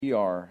We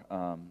are,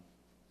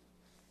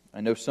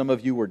 I know some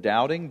of you were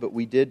doubting, but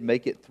we did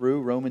make it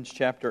through Romans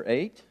chapter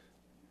 8.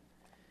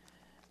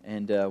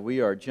 And we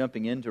are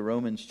jumping into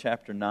Romans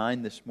chapter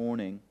 9 this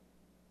morning.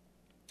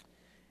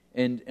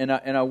 And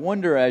I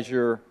wonder, as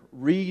you're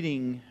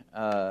reading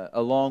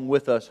along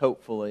with us,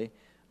 hopefully,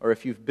 or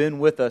if you've been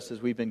with us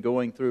as we've been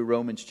going through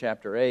Romans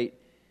chapter 8,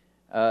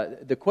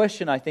 the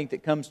question I think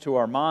that comes to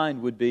our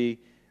mind would be,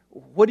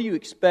 what do you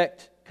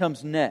expect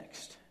comes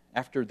next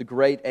after the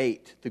great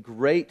 8, the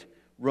great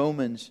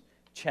Romans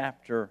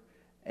chapter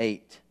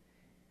 8?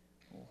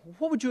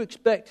 What would you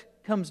expect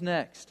comes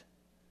next?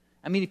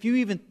 I mean, if you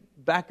even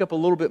back up a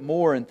little bit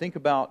more and think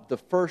about the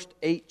first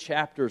 8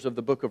 chapters of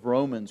the book of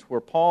Romans,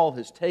 where Paul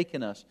has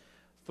taken us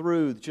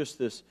through just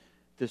this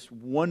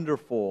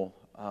wonderful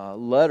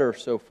letter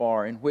so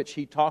far, in which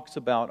he talks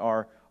about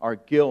our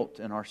guilt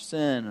and our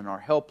sin and our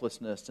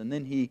helplessness, and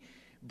then he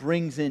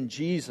brings in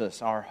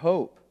Jesus, our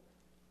hope.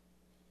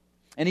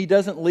 And he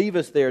doesn't leave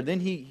us there.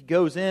 Then he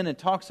goes in and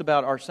talks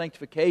about our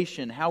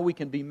sanctification, how we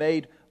can be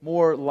made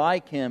more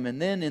like Him.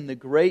 And then in the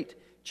great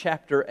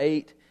chapter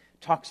 8,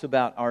 talks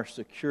about our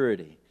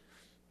security.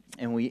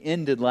 And we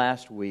ended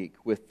last week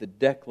with the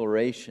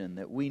declaration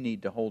that we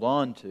need to hold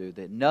on to,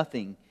 that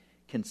nothing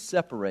can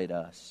separate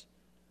us.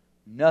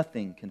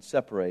 Nothing can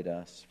separate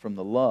us from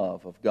the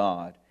love of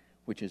God,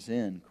 which is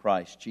in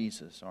Christ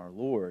Jesus our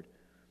Lord.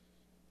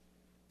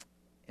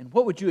 And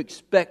what would you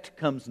expect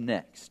comes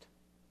next?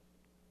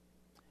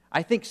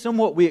 I think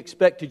somewhat we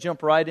expect to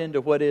jump right into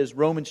what is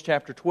Romans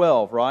chapter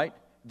 12, right?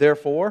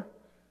 Therefore,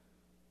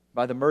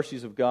 by the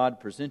mercies of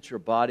God, present your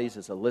bodies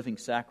as a living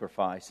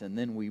sacrifice. And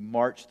then we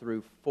march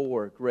through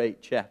 4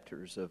 great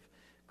chapters of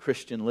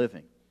Christian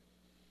living.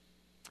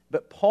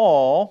 But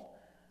Paul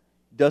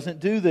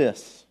doesn't do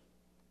this.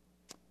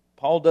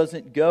 Paul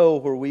doesn't go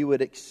where we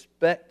would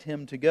expect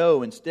him to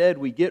go. Instead,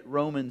 we get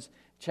Romans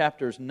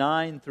chapters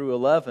 9 through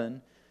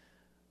 11.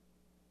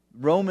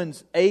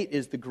 Romans 8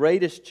 is the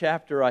greatest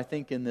chapter, I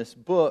think, in this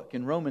book,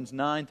 and Romans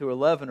 9 through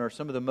 11 are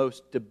some of the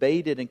most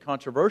debated and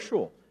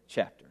controversial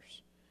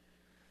chapters.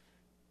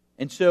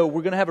 And so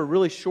we're going to have a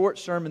really short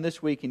sermon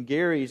this week, and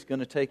Gary's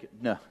going to take it.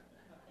 No.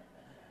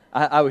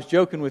 I was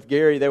joking with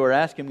Gary. They were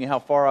asking me how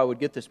far I would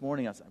get this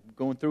morning. I said, I'm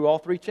going through all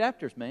 3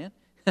 chapters, man.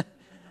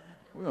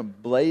 We're going to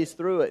blaze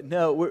through it.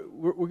 No,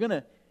 we're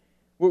going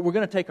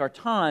to take our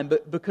time,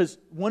 but because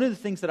one of the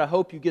things that I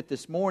hope you get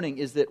this morning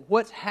is that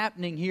what's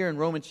happening here in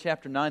Romans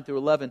chapter 9 through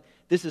 11,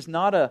 this is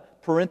not a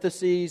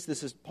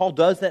parenthesis. Paul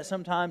does that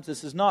sometimes.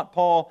 This is not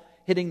Paul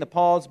hitting the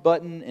pause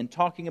button and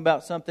talking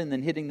about something,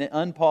 then hitting the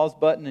unpause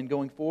button and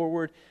going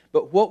forward.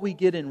 But what we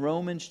get in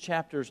Romans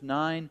chapters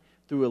 9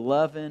 through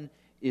 11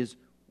 is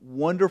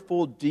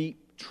wonderful,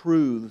 deep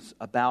truths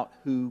about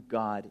who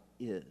God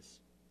is.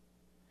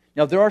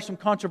 Now, there are some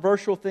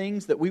controversial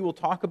things that we will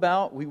talk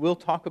about. We will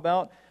talk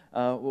about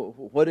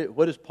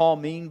what does Paul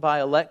mean by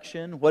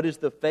election? What is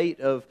the fate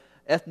of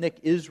ethnic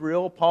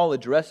Israel? Paul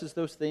addresses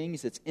those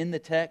things. It's in the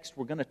text.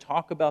 We're going to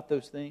talk about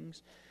those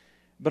things.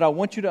 But I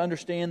want you to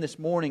understand this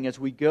morning, as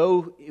we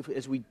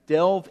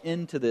delve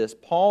into this,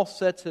 Paul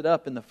sets it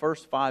up in the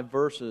first 5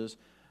 verses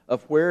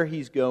of where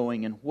he's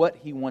going and what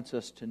he wants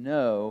us to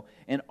know.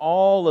 And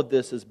all of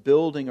this is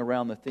building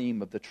around the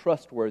theme of the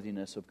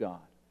trustworthiness of God.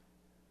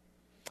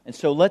 And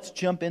so let's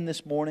jump in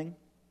this morning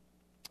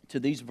to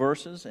these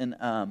verses. And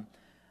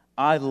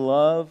I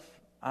love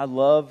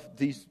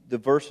the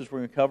verses we're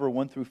going to cover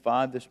 1 through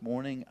 5 this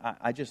morning.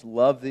 I just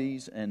love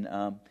these, and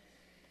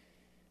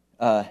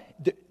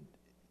it's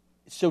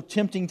so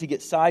tempting to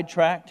get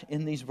sidetracked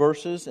in these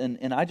verses.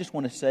 And I just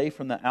want to say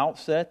from the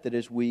outset that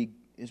as we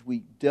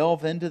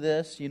delve into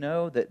this, you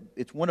know, that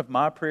it's one of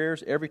my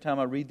prayers every time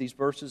I read these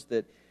verses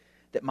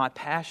that my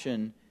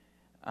passion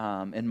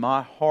and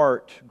my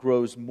heart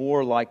grows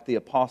more like the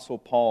Apostle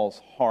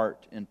Paul's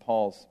heart and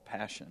Paul's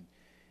passion.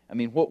 I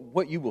mean,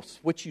 what you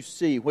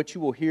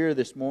will hear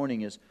this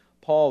morning is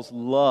Paul's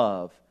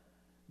love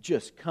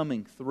just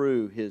coming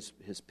through his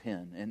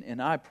pen.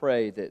 And I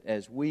pray that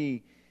as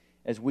we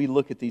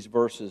look at these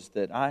verses,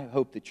 that I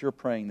hope that you're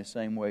praying the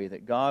same way,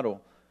 that God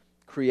will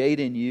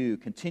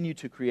continue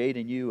to create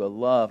in you a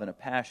love and a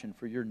passion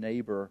for your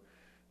neighbor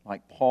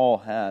like Paul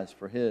has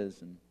for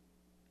his. And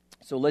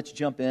so let's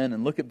jump in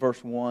and look at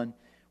verse 1.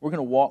 We're going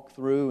to walk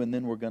through, and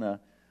then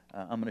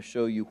I'm going to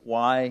show you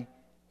why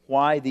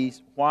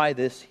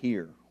this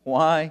here?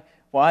 Why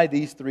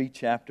these 3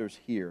 chapters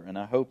here? And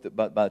I hope that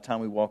by the time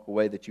we walk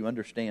away that you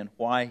understand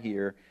why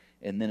here,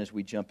 and then as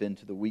we jump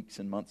into the weeks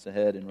and months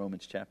ahead in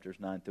Romans chapters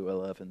 9 through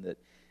 11,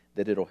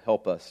 that it'll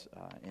help us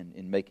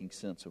in making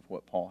sense of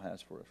what Paul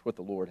has for us, what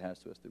the Lord has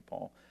to us through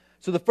Paul.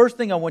 So the first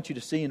thing I want you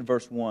to see in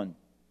verse 1,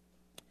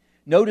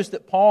 notice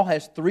that Paul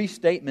has 3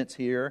 statements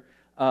here,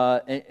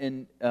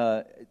 and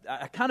I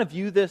kind of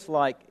view this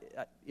like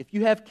if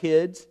you have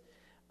kids,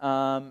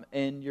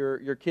 and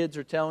your kids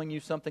are telling you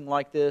something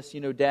like this,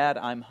 you know, Dad,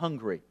 I'm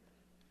hungry.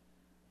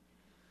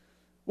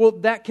 Well,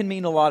 that can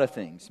mean a lot of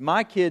things.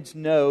 My kids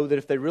know that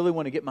if they really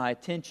want to get my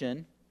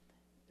attention,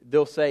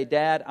 they'll say,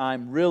 Dad,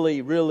 I'm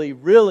really, really,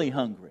 really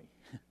hungry.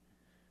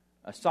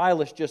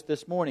 Silas just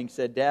this morning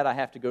said, Dad, I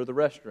have to go to the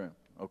restroom.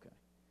 Okay.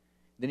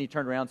 Then he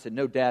turned around and said,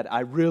 no, Dad,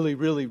 I really,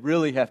 really,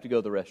 really have to go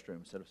to the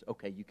restroom. So,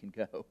 okay, you can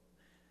go.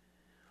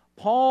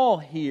 Paul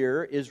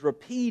here is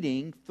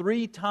repeating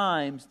 3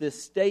 times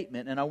this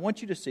statement, and I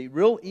want you to see,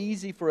 real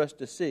easy for us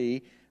to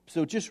see,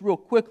 so just real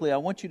quickly, I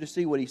want you to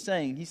see what he's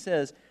saying. He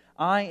says,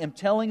 I am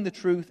telling the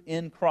truth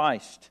in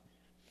Christ.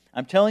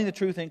 I'm telling the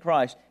truth in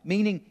Christ,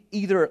 meaning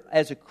either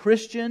as a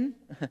Christian,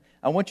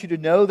 I want you to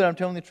know that I'm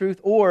telling the truth,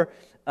 or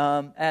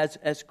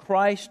as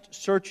Christ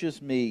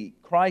searches me,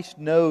 Christ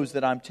knows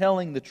that I'm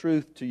telling the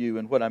truth to you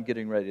in what I'm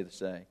getting ready to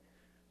say.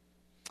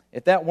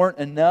 If that weren't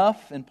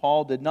enough, and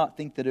Paul did not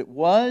think that it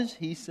was,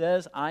 he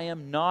says, I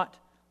am not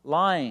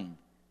lying.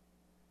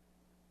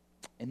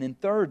 And then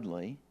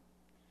thirdly,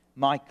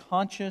 my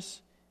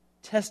conscience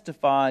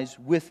testifies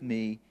with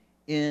me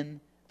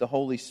in the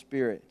Holy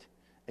Spirit.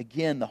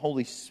 Again, the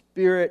Holy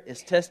Spirit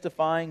is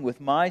testifying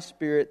with my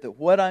spirit that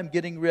what I'm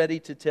getting ready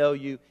to tell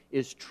you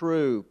is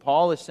true.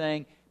 Paul is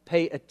saying,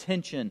 pay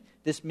attention.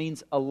 This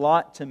means a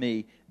lot to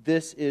me.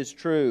 This is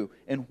true.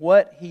 And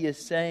what he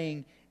is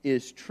saying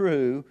is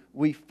true,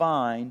 we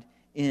find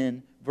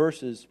in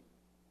verses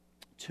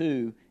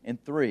 2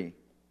 and 3.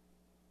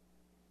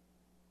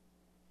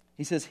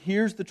 He says,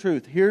 here's the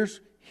truth.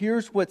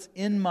 Here's what's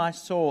in my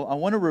soul. I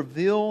want to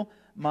reveal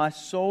my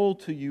soul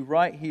to you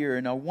right here,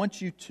 and I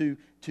want you to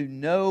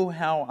know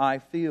how I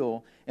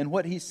feel. And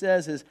what he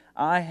says is,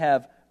 I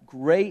have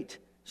great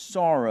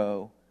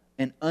sorrow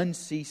and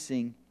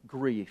unceasing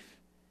grief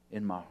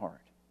in my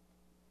heart.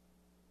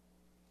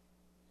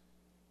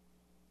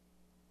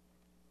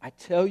 I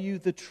tell you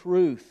the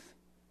truth.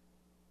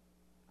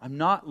 I'm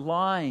not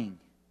lying.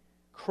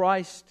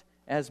 Christ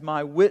as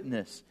my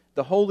witness.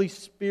 The Holy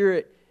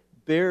Spirit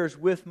bears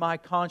with my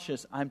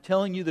conscience. I'm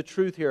telling you the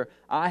truth here.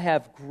 I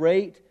have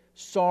great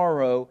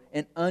sorrow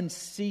and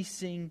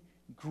unceasing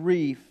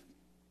grief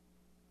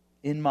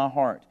in my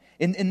heart.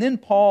 And then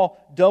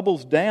Paul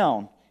doubles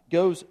down,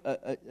 goes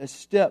a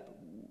step,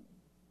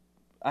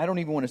 I don't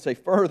even want to say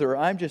further.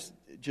 I'm just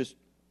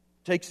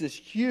takes this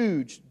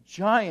huge,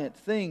 giant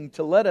thing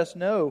to let us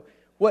know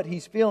what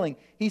he's feeling.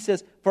 He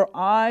says, for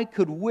I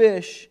could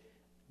wish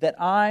that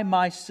I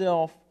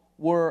myself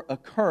were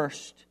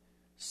accursed,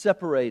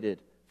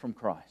 separated from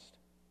Christ.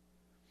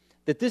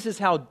 That this is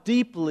how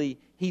deeply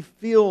he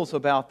feels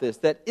about this.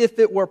 That if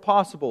it were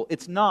possible,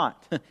 it's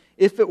not.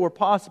 If it were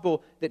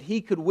possible that he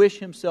could wish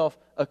himself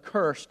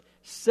accursed,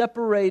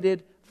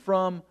 separated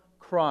from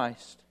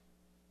Christ.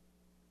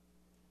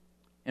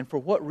 And for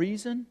what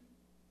reason?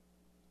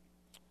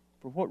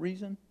 For what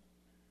reason?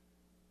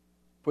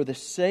 For the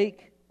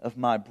sake of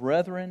my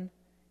brethren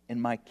and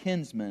my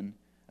kinsmen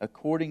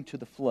according to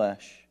the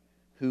flesh,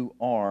 who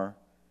are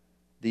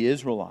the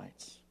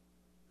Israelites.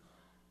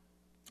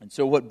 And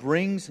so what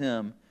brings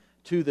him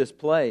to this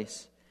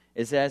place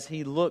is as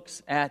he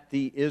looks at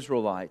the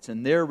Israelites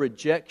and their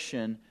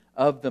rejection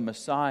of the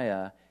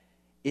Messiah,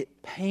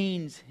 it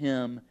pains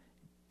him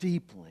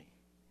deeply.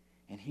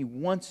 And he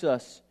wants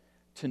us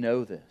to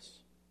know this.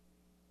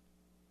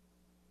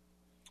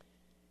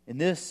 And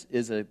this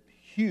is a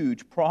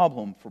huge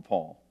problem for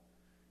Paul.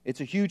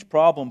 It's a huge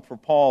problem for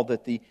Paul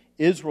that the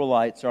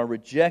Israelites are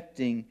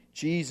rejecting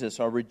Jesus,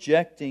 are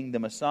rejecting the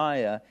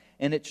Messiah,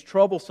 and it's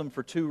troublesome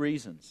for 2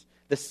 reasons.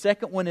 The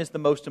second one is the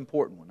most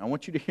important one. I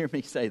want you to hear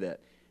me say that.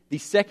 The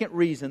second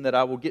reason that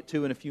I will get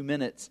to in a few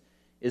minutes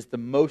is the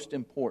most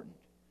important.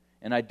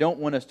 And I don't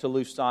want us to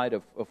lose sight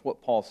of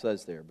what Paul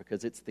says there,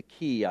 because it's the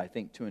key, I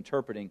think, to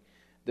interpreting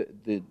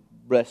the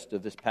rest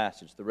of this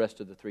passage, the rest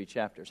of the 3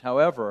 chapters.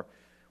 However,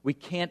 we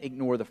can't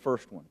ignore the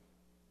first one.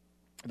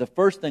 The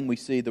first thing we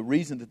see, the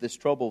reason that this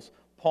troubles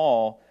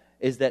Paul,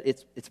 is that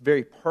it's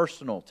very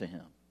personal to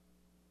him.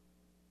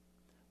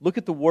 Look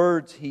at the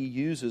words he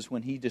uses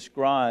when he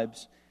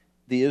describes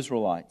the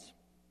Israelites.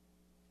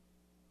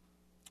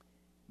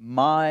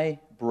 My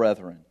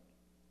brethren,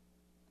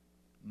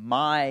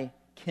 my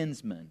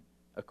kinsmen,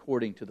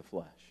 according to the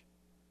flesh.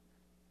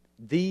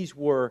 These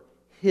were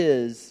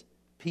his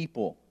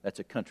people. That's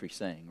a country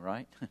saying,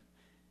 right? If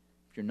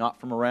you're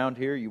not from around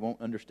here, you won't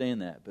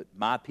understand that. But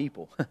my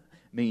people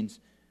means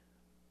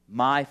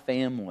my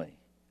family,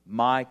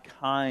 my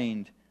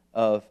kind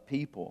of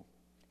people.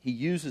 He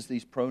uses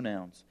these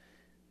pronouns.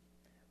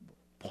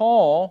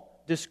 Paul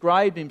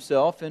described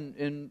himself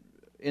in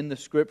the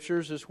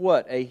Scriptures as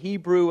what? A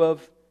Hebrew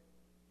of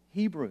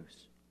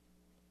Hebrews.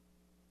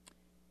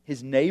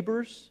 His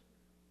neighbors,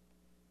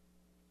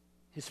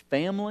 his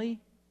family,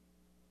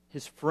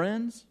 his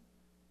friends,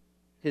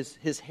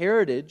 his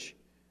heritage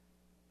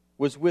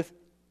was with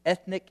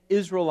ethnic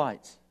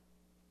Israelites.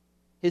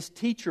 His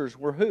teachers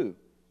were who?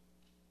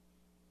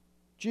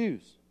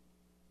 Jews.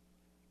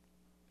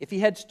 If he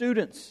had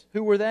students,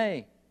 who were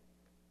they?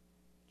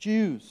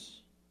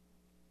 Jews.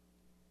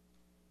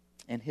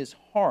 And his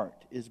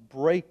heart is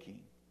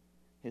breaking.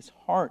 His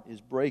heart is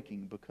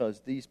breaking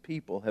because these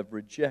people have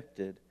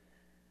rejected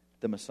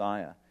the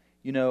Messiah.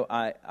 You know,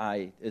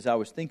 I as I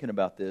was thinking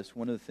about this,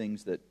 one of the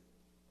things that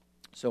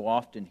so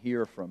often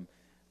hear from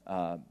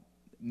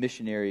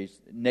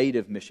missionaries,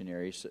 native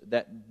missionaries.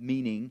 That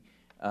meaning,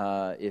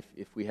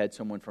 if we had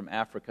someone from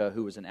Africa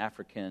who was an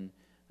African,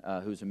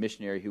 who was a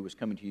missionary who was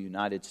coming to the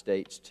United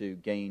States to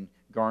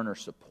garner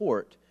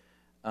support,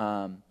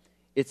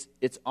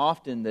 it's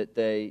often that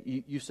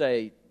you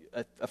say,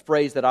 a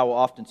phrase that I will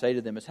often say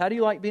to them is, "How do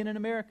you like being in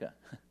America?"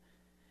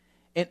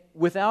 And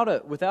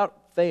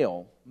without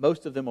fail,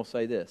 most of them will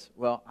say this: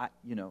 "Well,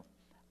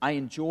 I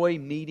enjoy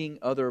meeting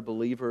other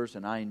believers,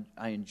 and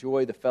I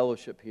enjoy the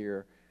fellowship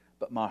here,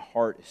 but my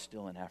heart is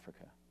still in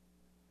Africa."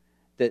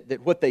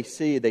 That what they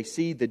see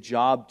the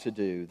job to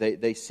do.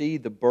 They see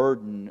the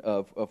burden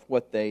of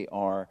what they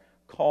are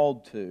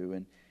called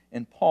to.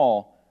 And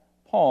Paul,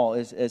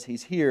 as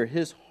he's here,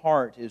 his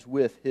heart is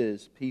with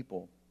his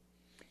people.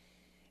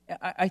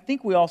 I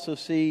think we also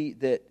see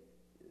that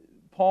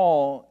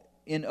Paul,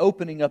 in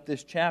opening up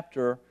this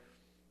chapter,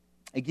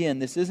 again,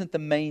 this isn't the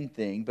main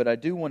thing, but I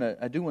do want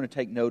to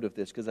take note of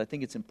this because I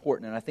think it's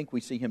important, and I think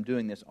we see him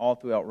doing this all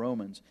throughout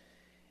Romans,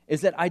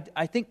 is that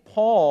I think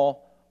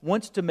Paul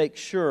wants to make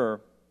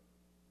sure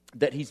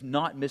that he's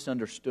not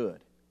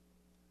misunderstood.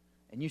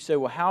 And you say,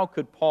 well, how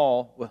could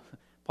Paul... Well,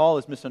 Paul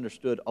is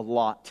misunderstood a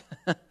lot.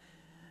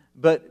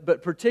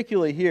 but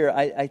particularly here,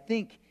 I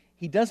think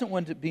he doesn't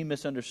want to be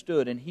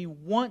misunderstood, and he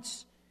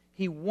wants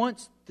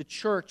the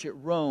church at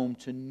Rome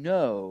to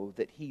know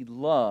that he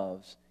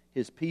loves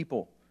his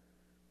people.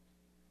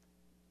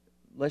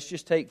 Let's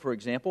just take, for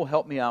example,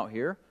 help me out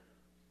here.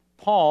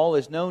 Paul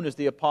is known as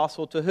the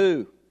apostle to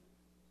who?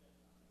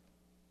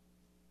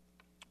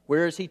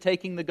 Where is he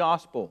taking the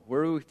gospel?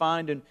 Where do we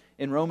find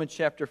in Romans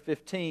chapter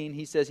 15,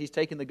 he says he's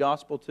taking the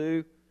gospel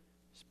to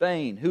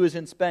Spain. Who is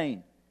in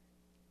Spain?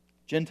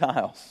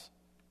 Gentiles.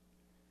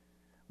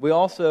 We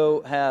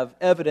also have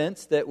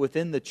evidence that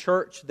within the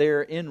church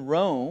there in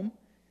Rome,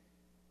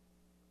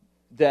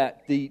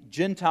 that the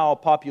Gentile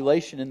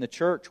population in the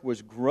church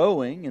was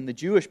growing, and the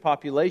Jewish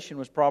population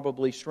was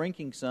probably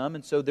shrinking some,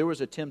 and so there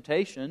was a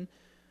temptation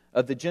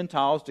of the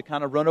Gentiles to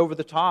kind of run over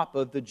the top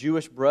of the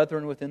Jewish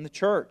brethren within the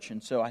church.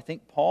 And so I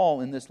think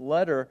Paul in this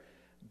letter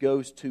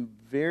goes to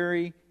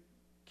very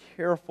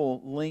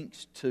careful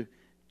lengths to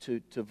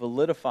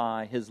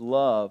validify his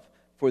love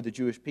for the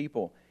Jewish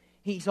people.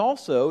 He's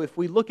also, if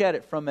we look at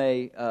it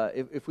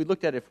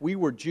if we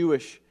were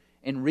Jewish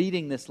and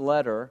reading this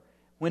letter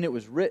when it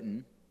was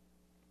written,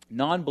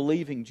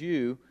 non-believing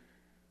Jew,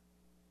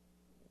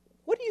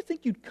 what do you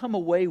think you'd come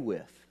away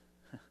with?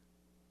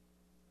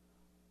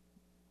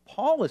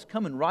 Paul is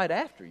coming right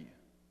after you,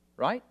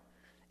 right?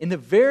 In the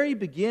very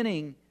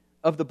beginning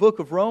of the book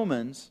of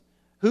Romans,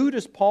 who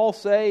does Paul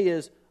say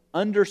is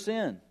under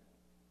sin?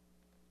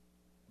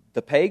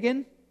 The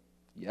pagan?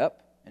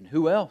 Yep. And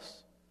who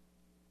else?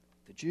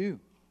 The Jew.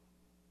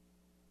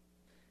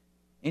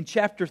 In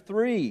chapter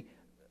 3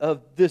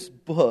 of this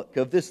book,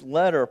 of this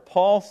letter,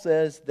 Paul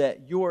says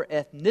that your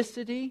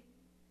ethnicity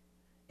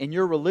and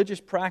your religious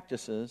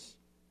practices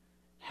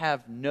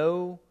have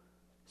no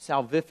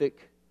salvific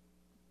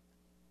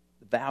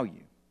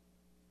value.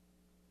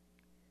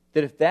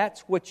 That if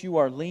that's what you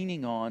are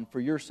leaning on for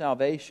your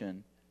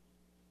salvation,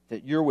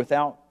 that you're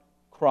without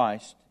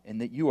Christ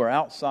and that you are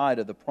outside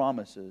of the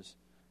promises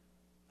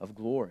of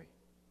glory.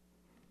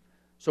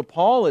 So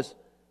Paul is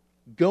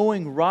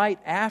going right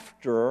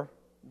after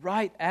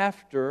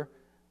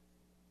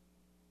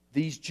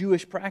these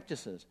Jewish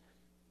practices.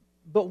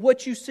 But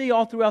what you see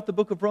all throughout the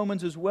book of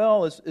Romans as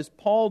well is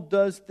Paul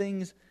does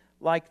things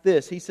like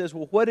this. He says,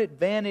 well, what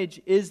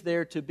advantage is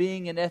there to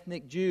being an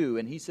ethnic Jew?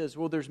 And he says,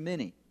 well, there's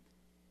many.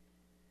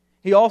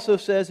 He also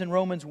says in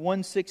Romans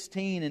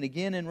 1:16 and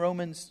again in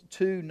Romans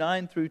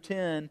 2:9 through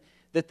 10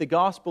 that the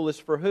gospel is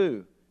for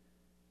who?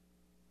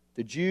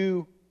 The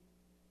Jew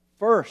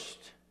first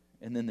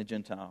and then the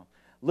Gentile.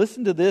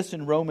 Listen to this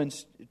in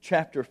Romans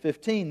chapter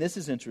 15. This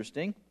is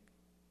interesting.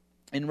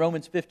 In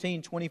Romans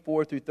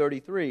 15:24 through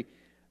 33,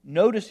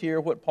 notice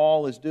here what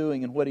Paul is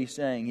doing and what he's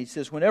saying. He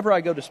says, whenever I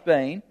go to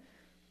Spain,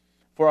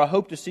 for I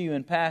hope to see you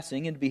in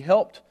passing and to be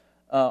helped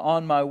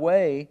on my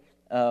way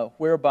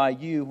whereby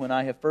you, when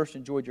I have first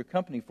enjoyed your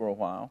company for a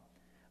while.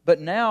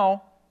 But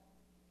now,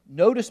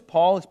 notice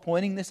Paul is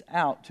pointing this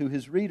out to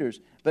his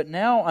readers. But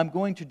now I'm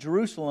going to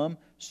Jerusalem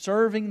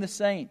serving the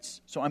saints.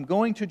 So I'm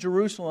going to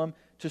Jerusalem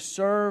to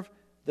serve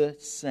the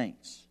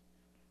saints.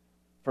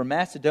 For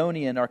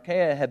Macedonia and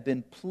Achaia have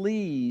been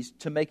pleased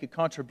to make a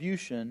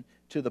contribution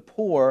to the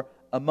poor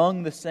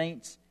among the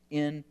saints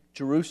in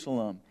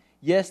Jerusalem.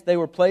 Yes, they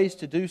were pleased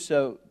to do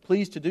so,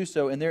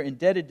 and they're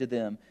indebted to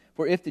them.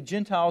 For if the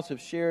Gentiles have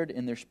shared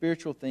in their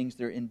spiritual things,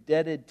 they're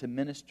indebted to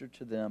minister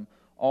to them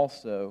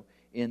also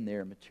in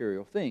their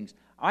material things.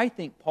 I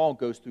think Paul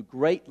goes through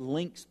great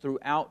lengths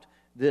throughout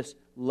this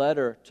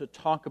letter to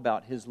talk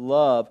about his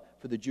love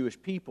for the Jewish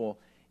people.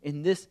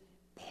 In this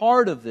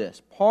part of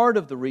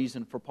the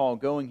reason for Paul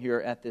going here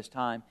at this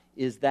time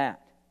is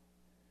that.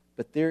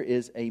 But there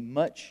is a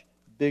much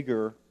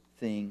bigger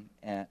thing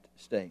at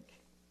stake.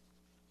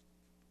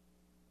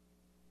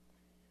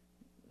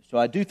 So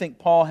I do think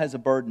Paul has a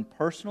burden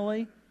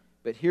personally,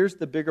 but here's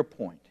the bigger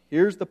point.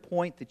 Here's the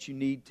point that you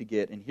need to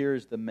get, and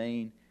here's the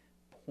main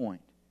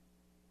point.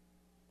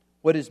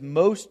 what is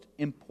most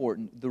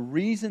important, the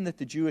reason that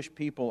the Jewish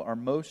people are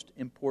most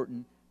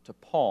important to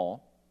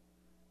Paul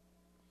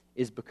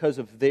is because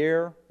of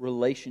their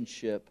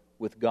relationship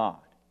with God.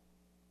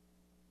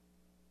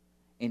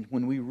 And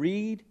when we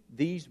read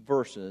these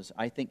verses,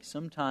 I think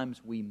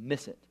sometimes we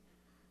miss it.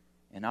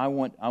 And I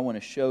want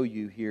to show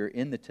you here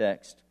in the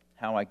text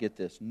how I get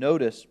this.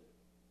 Notice,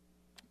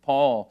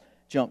 Paul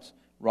jumps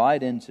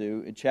right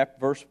into, in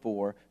verse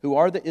 4, who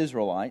are the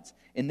Israelites,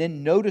 and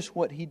then notice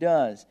what he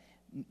does.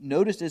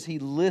 Notice as he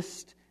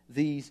lists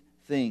these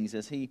things,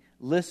 as he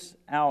lists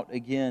out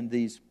again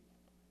these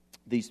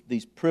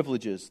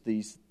privileges,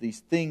 these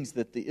things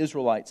that the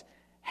Israelites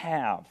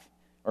have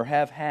or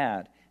have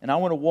had. And I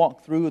want to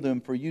walk through them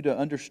for you to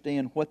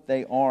understand what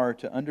they are,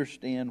 to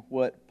understand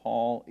what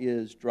Paul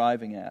is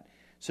driving at.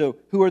 So,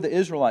 who are the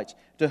Israelites?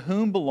 To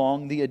whom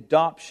belong the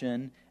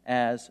adoption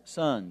as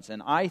sons.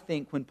 And I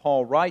think when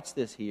Paul writes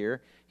this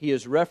here, he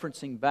is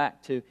referencing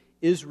back to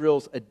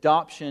Israel's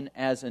adoption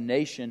as a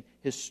nation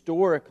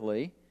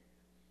historically.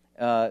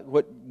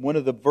 One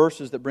of the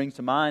verses that brings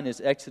to mind is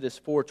Exodus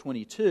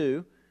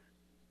 4:22,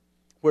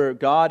 where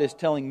God is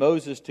telling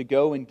Moses to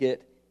go and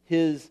get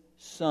his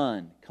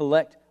son,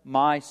 collect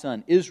my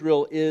son.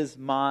 Israel is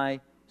my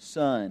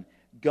son.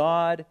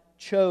 God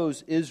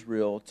chose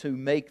Israel to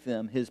make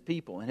them His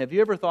people. And have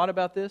you ever thought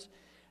about this?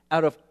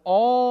 Out of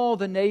all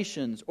the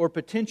nations or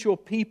potential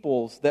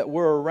peoples that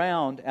were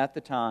around at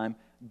the time,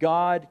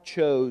 God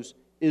chose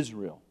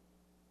Israel.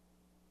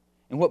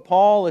 And what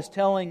Paul is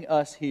telling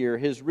us here,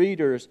 his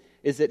readers,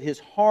 is that his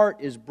heart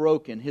is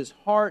broken. His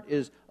heart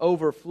is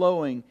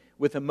overflowing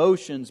with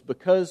emotions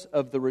because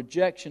of the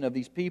rejection of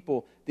these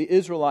people, the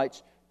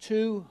Israelites,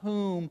 to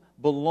whom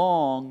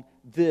belong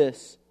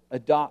this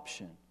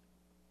adoption.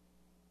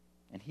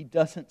 And he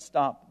doesn't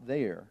stop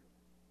there.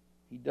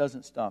 He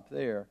doesn't stop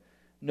there.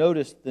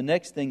 Notice the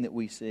next thing that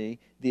we see,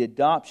 the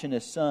adoption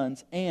as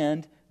sons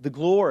and the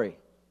glory.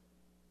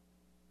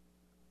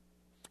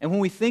 And when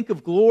we think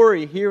of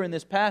glory here in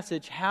this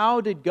passage,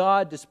 how did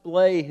God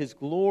display His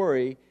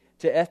glory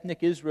to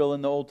ethnic Israel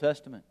in the Old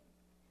Testament?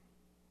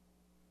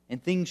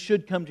 And things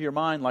should come to your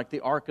mind like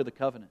the Ark of the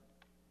Covenant.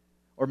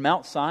 Or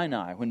Mount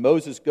Sinai, when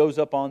Moses goes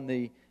up on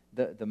the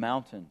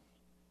mountain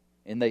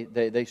and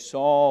they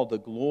saw the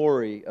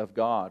glory of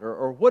God.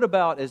 Or what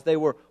about as they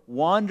were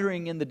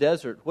wandering in the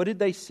desert? What did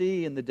they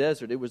see in the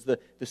desert? It was the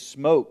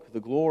smoke, the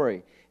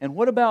glory. And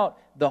what about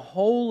the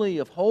Holy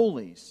of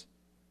Holies,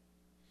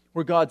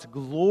 where God's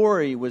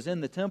glory was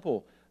in the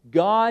temple?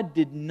 God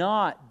did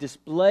not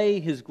display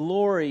His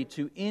glory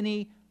to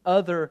any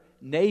other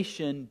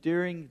nation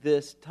during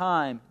this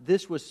time.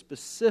 This was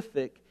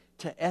specific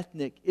to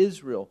ethnic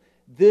Israel.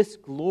 This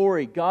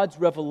glory, God's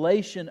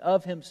revelation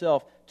of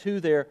Himself to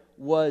there,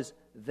 was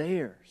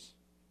theirs.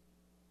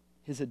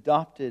 His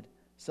adopted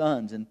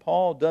sons. And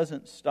Paul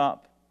doesn't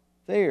stop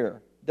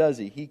there, does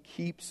he? He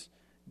keeps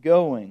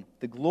going.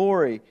 The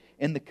glory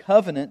and the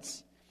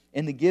covenants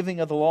and the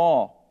giving of the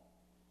law.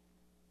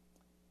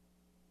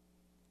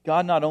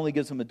 God not only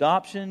gives them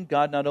adoption,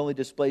 God not only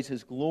displays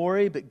His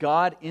glory, but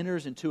God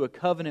enters into a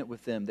covenant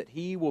with them that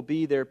He will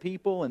be their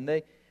people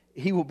and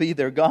He will be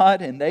their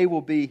God and they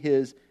will be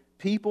His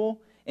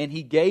people. And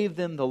He gave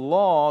them the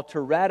law to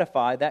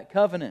ratify that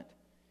covenant.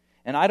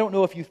 And I don't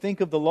know if you think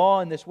of the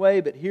law in this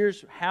way, but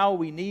here's how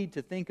we need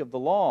to think of the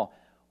law.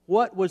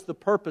 What was the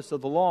purpose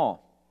of the law?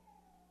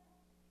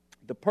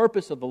 The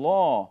purpose of the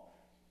law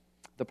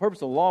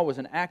was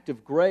an act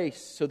of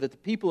grace so that the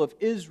people of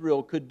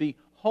Israel could be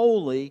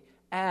holy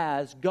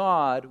as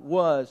God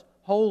was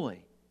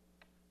holy.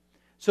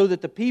 So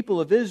that the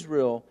people of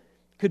Israel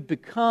could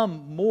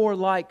become more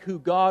like who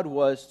God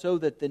was, so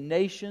that the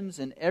nations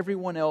and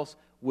everyone else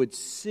would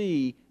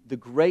see the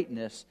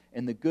greatness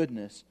and the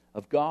goodness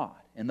of God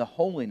and the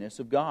holiness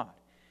of God.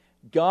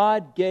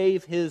 God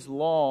gave His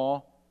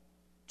law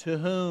to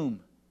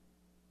whom?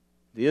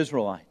 The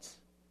Israelites.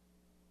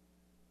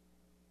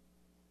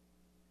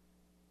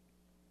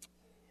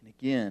 And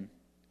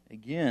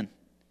again,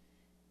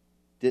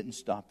 didn't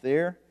stop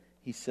there.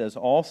 He says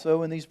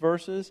also in these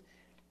verses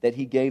that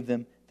He gave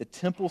them the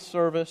temple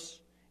service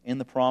and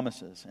the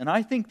promises. And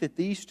I think that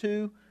these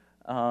two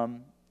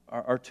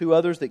are two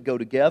others that go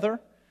together.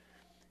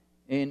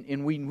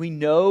 And we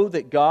know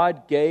that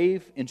God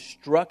gave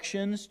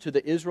instructions to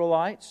the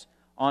Israelites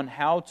on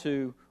how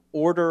to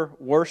order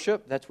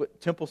worship. That's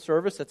what temple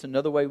service, that's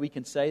another way we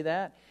can say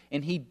that.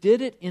 And He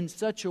did it in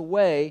such a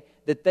way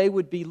that they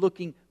would be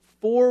looking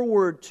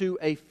forward to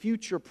a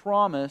future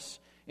promise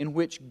in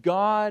which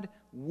God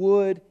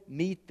would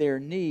meet their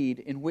need,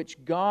 in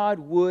which God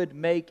would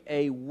make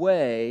a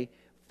way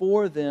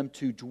for them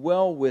to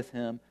dwell with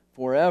Him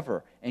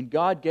forever. And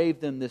God gave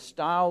them this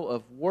style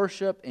of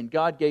worship, and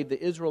God gave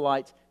the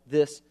Israelites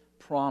this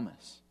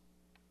promise.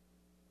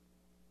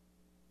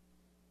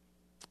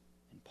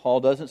 And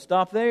Paul doesn't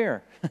stop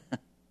there.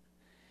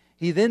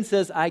 He then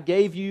says, I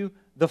gave you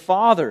the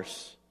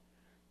fathers,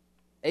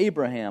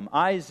 Abraham,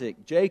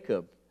 Isaac,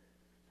 Jacob.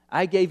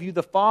 I gave you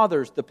the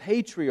fathers, the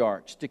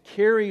patriarchs, to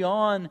carry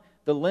on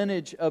the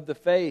lineage of the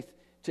faith,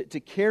 to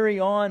carry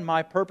on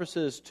my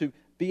purposes, to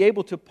be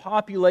able to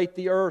populate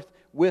the earth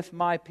with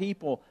my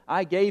people.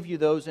 I gave you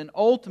those, and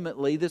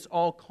ultimately this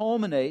all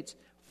culminates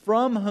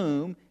from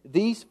whom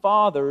these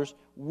fathers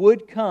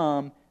would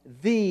come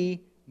the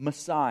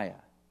Messiah,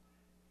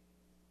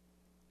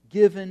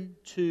 given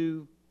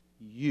to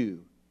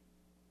you.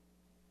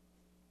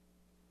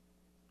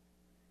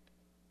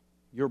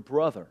 Your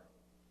brother,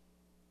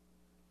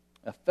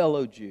 a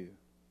fellow Jew.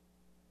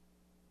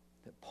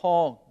 That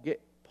Paul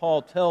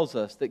tells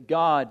us that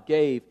God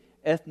gave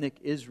ethnic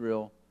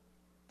Israel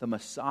the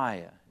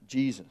Messiah,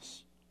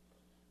 Jesus.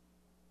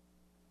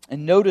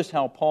 And notice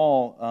how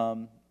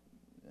Paul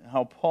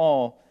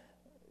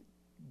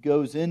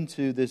goes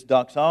into this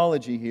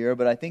doxology here,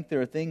 but I think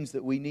there are things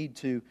that we need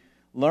to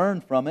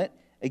learn from it.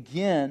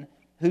 Again,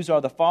 whose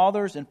are the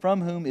fathers, and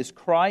from whom is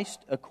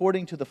Christ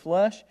according to the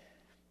flesh.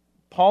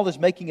 Paul is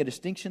making a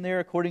distinction there,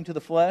 according to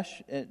the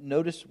flesh.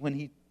 Notice when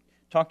he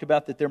talked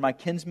about that they're my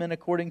kinsmen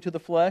according to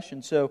the flesh.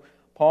 And so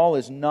Paul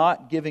is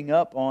not giving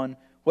up on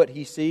what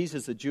he sees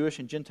as the Jewish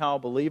and Gentile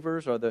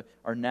believers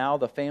are now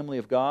the family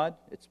of God.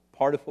 It's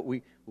part of what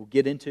we will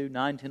get into,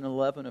 9, 10, and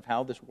 11, of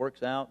how this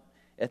works out.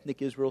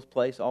 Ethnic Israel's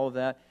place, all of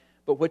that.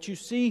 But what you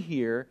see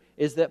here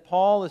is that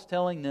Paul is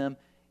telling them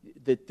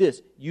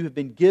that you have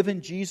been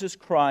given Jesus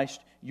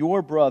Christ,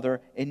 your brother,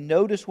 and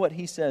notice what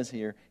he says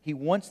here. He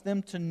wants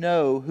them to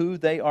know who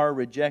they are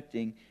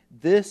rejecting.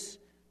 This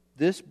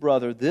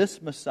brother,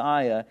 this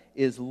Messiah,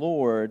 is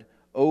Lord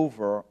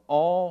over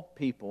all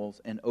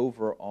peoples and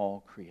over all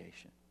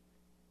creation.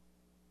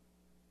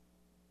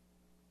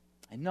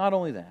 And not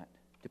only that,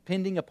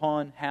 depending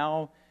upon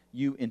how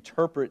you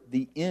interpret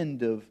the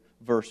end of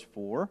verse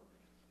 5,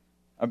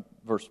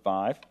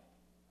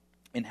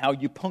 and how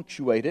you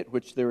punctuate it,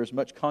 which there is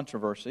much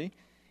controversy,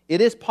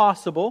 it is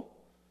possible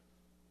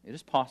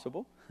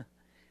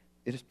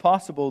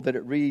that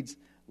it reads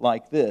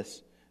like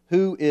this: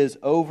 who is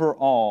over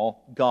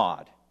all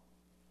God.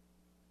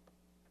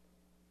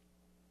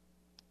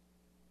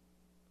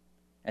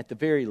 At the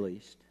very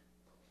least,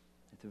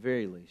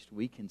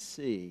 we can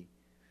see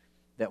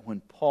that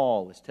when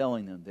Paul is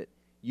telling them that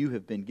you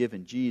have been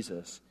given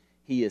Jesus,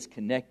 he is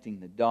connecting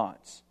the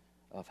dots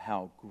of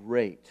how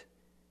great,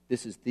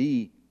 this is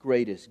the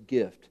greatest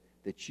gift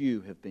that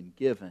you have been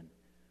given.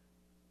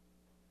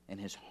 And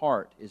his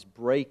heart is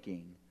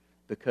breaking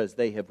because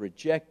they have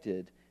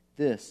rejected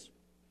this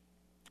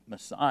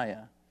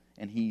Messiah,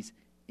 and he's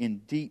in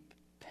deep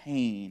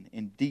pain,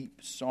 in deep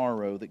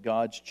sorrow that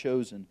God's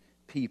chosen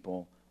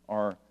people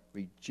are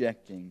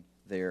rejecting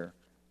their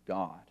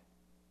God.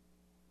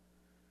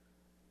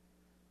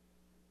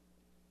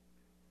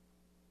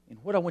 And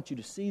what I want you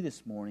to see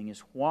this morning is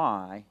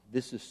why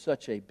this is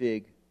such a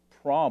big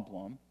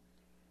problem,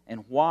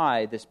 and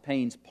why this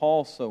pains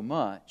Paul so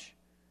much,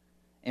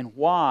 and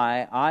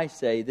why I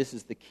say this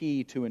is the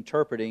key to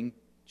interpreting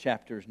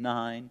chapters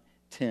 9,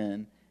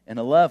 10, and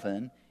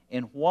 11,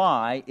 and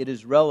why it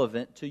is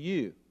relevant to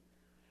you.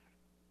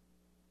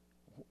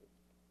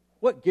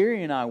 What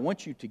Gary and I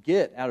want you to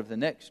get out of the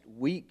next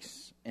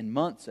weeks and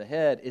months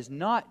ahead is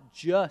not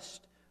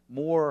just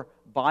more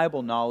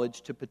Bible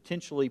knowledge to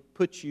potentially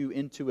put you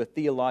into a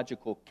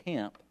theological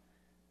camp,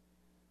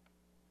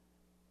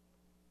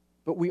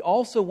 but we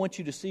also want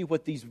you to see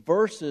what these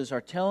verses are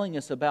telling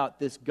us about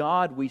this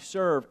God we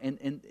serve.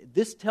 And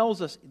this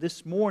tells us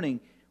this morning,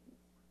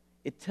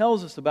 it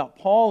tells us about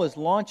Paul is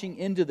launching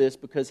into this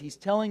because he's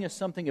telling us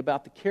something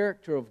about the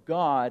character of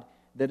God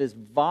that is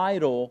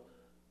vital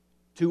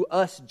to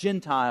us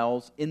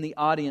Gentiles in the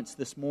audience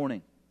this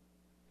morning.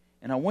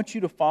 And I want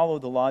you to follow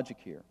the logic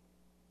here.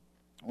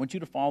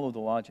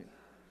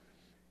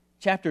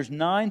 Chapters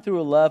 9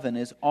 through 11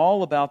 is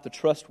all about the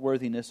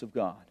trustworthiness of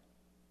God.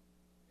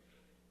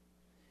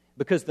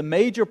 Because the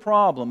major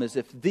problem is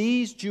if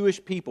these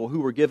Jewish people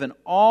who were given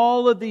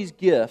all of these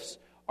gifts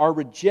are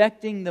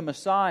rejecting the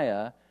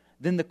Messiah,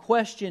 then the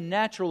question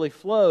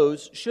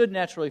should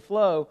naturally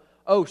flow,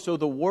 so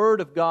the Word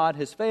of God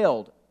has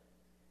failed.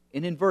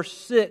 And in verse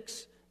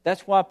 6,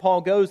 that's why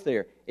Paul goes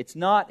there. It's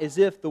not as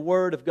if the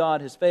Word of God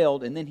has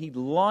failed, and then he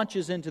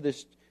launches into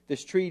this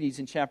treatise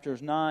in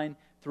chapters 9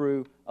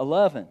 through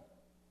 11.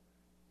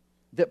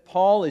 That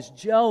Paul is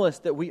jealous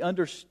that we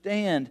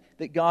understand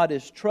that God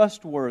is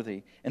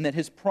trustworthy and that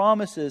His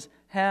promises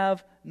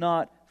have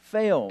not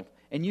failed.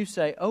 And you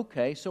say,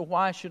 okay, so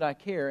why should I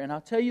care? And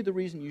I'll tell you the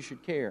reason you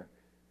should care.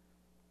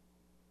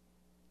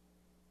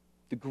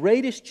 The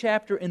greatest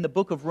chapter in the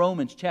book of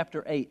Romans,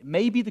 chapter 8,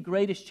 may be the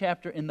greatest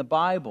chapter in the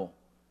Bible.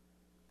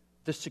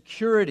 The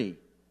security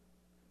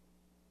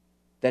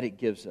that it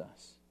gives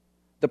us.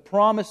 The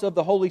promise of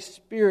the Holy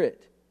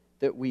Spirit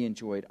that we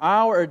enjoyed.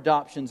 Our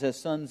adoptions as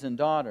sons and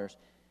daughters.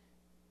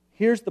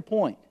 Here's the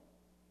point.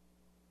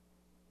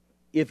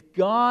 If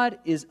God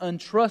is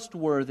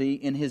untrustworthy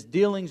in His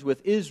dealings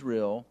with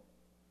Israel,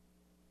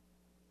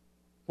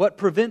 what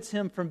prevents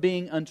Him from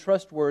being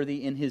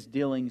untrustworthy in His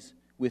dealings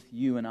with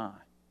you and I?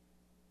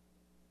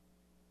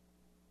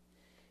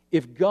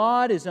 If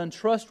God is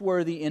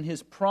untrustworthy in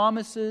His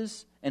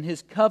promises and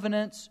His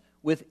covenants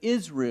with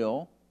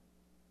Israel,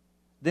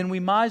 then we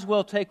might as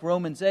well take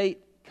Romans 8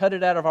 cut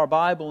it out of our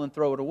Bible and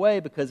throw it away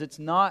because it's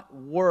not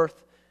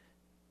worth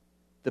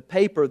the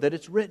paper that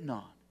it's written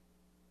on.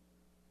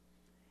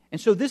 And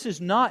so this is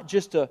not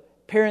just a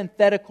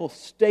parenthetical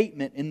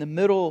statement in the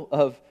middle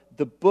of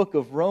the book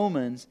of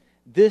Romans.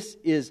 This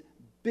is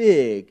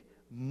big,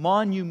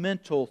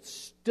 monumental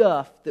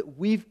stuff that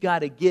we've got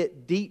to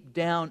get deep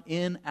down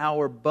in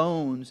our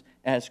bones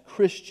as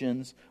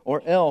Christians,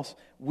 or else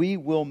we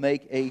will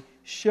make a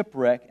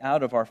shipwreck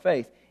out of our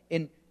faith.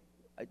 And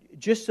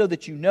just so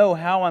that you know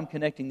how I'm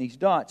connecting these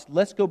dots,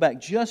 let's go back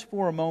just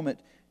for a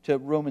moment to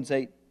Romans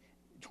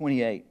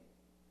 8:28.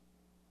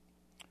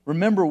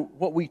 Remember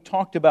what we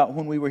talked about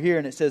when we were here,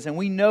 and it says, "And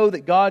we know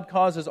that God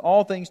causes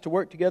all things to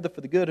work together for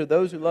the good of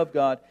those who love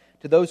God,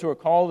 to those who are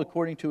called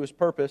according to His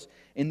purpose."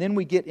 And then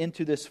we get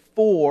into this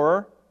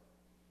for.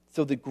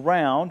 So the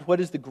ground, what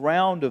is the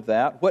ground of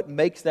that? What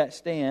makes that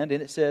stand?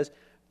 And it says,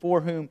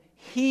 "For whom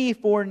He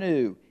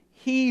foreknew,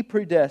 He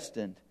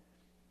predestined."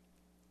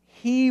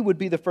 He would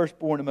be the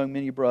firstborn among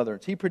many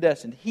brothers. He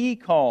predestined, He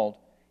called,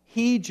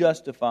 He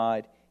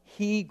justified,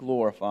 He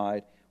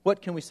glorified.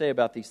 What can we say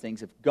about these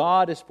things? If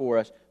God is for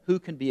us, who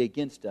can be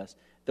against us?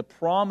 The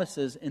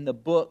promises in the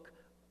book,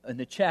 in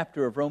the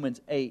chapter of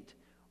Romans 8,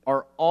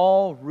 are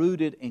all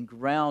rooted and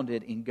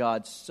grounded in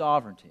God's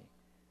sovereignty.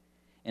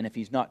 And if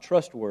He's not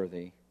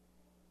trustworthy,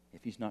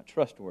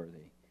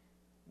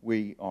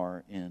 we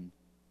are in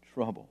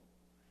trouble.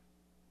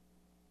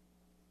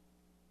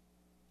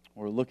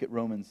 Or look at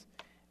Romans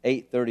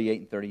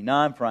 8:38 and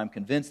 39, "For I am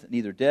convinced that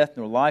neither death,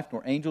 nor life,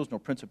 nor angels, nor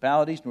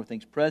principalities, nor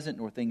things present,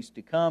 nor things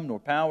to come, nor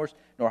powers,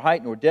 nor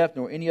height, nor depth,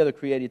 nor any other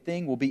created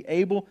thing will be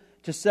able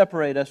to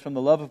separate us from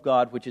the love of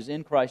God which is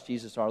in Christ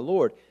Jesus our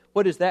Lord."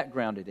 What is that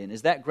grounded in?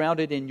 Is that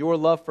grounded in your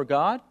love for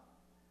God?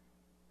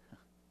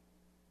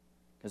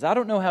 Because I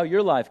don't know how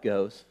your life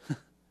goes.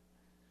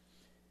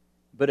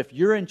 But if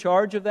you're in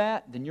charge of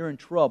that, then you're in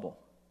trouble.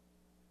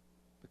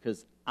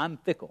 Because I'm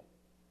fickle.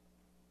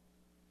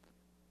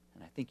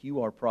 I think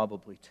you are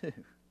probably too.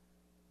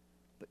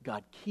 But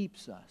God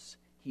keeps us.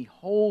 He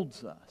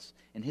holds us.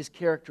 And His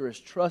character is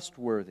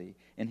trustworthy.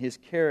 And His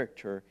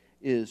character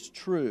is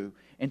true.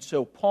 And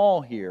so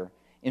Paul here,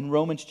 in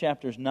Romans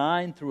chapters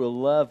 9 through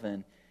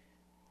 11,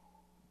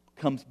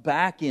 comes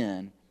back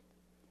in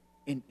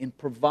and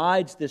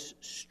provides this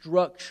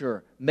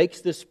structure,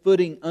 makes this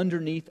footing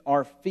underneath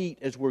our feet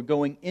as we're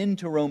going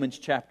into Romans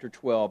chapter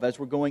 12, as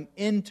we're going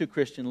into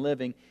Christian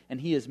living, and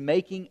he is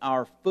making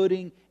our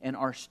footing and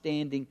our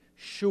standing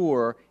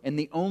sure, and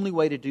the only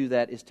way to do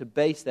that is to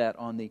base that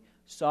on the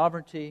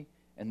sovereignty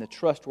and the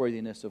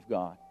trustworthiness of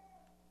God.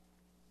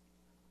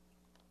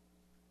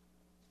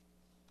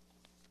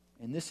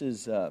 And this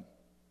is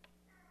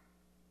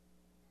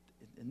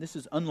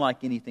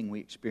unlike anything we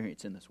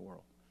experience in this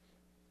world.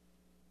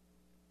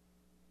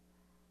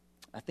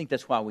 I think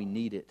that's why we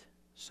need it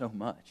so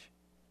much.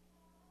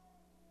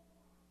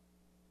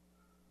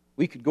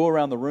 We could go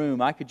around the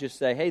room. I could just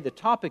say, hey, the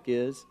topic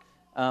is,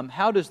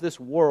 how does this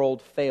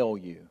world fail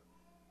you?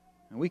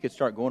 And we could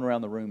start going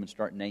around the room and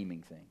start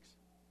naming things.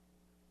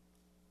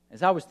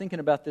 As I was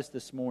thinking about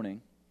this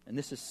morning, and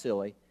this is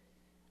silly,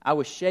 I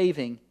was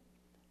shaving,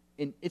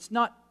 and it's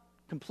not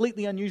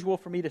completely unusual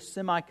for me to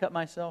semi-cut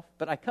myself,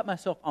 but I cut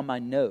myself on my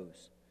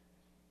nose.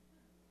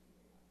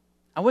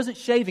 I wasn't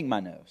shaving my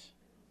nose.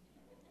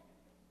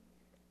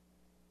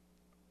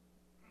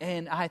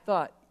 And I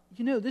thought,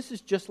 this is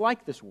just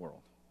like this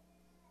world.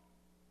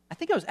 I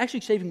think I was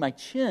actually shaving my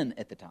chin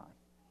at the time.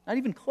 Not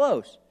even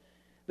close.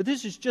 But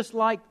this is just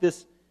like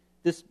this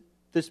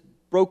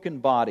broken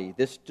body,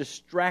 this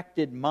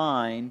distracted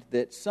mind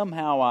that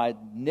somehow I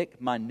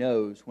nick my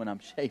nose when I'm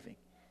shaving.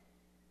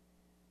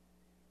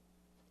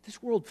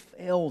 This world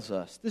fails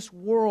us. This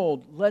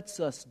world lets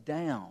us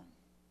down.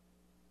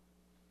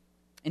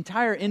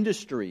 Entire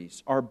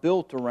industries are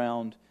built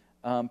around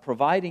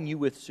providing you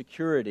with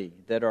security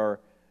that are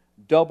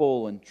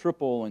double and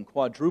triple and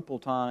quadruple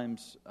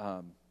times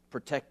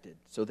protected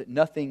so that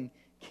nothing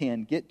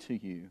can get to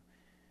you.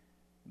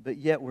 But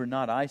yet we're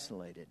not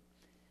isolated.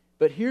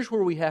 But here's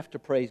where we have to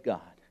praise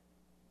God.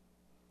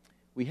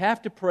 We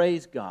have to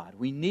praise God.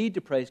 We need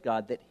to praise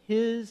God that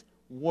His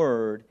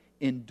Word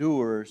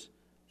endures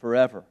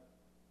forever.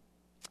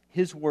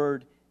 His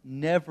Word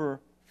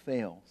never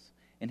fails.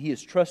 And He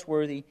is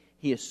trustworthy,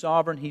 He is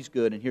sovereign, He's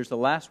good. And here's the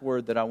last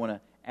word that I want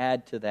to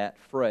add to that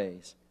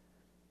phrase.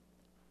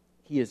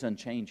 He is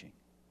unchanging.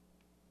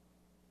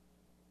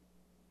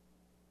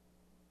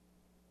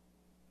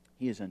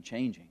 He is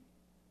unchanging.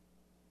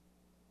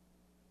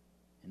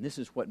 And this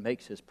is what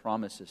makes His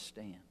promises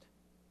stand.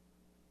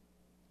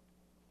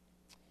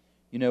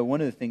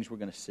 One of the things we're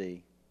going to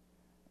see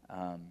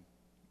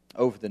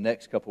over the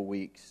next couple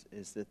weeks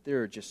is that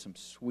there are just some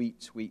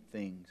sweet, sweet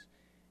things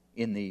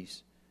in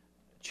these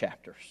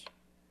chapters.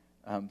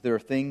 There are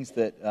things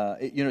that,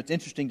 it's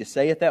interesting to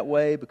say it that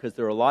way because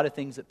there are a lot of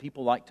things that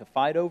people like to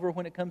fight over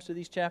when it comes to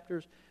these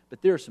chapters,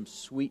 but there are some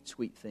sweet,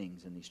 sweet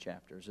things in these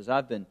chapters. As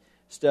I've been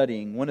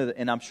studying,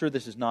 and I'm sure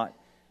this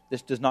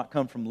does not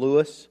come from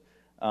Lewis.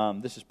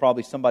 This is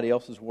probably somebody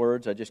else's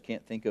words. I just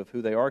can't think of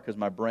who they are because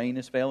my brain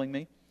is failing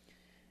me.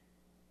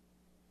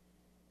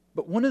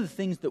 But one of the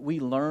things that we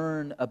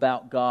learn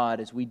about God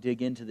as we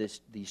dig into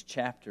these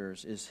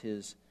chapters is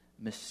His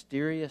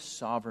mysterious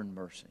sovereign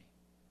mercy.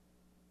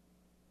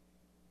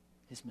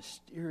 His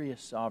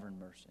mysterious sovereign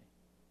mercy.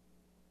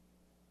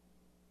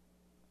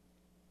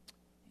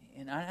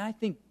 And I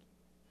think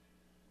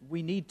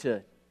we need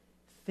to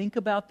think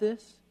about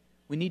this.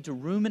 We need to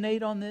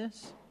ruminate on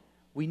this.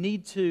 We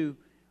need to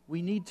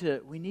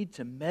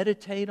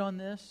meditate on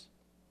this.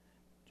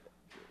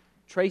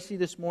 Tracy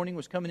this morning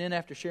was coming in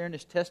after sharing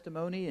his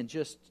testimony, and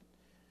just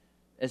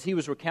as he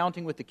was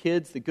recounting with the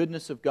kids the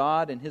goodness of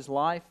God in his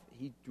life,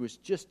 he was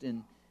just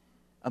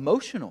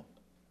emotional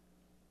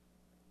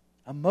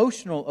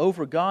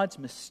over God's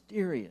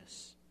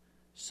mysterious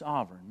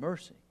sovereign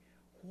mercy.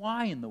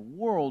 Why in the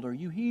world are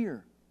you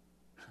here?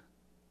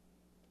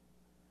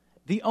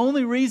 The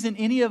only reason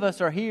any of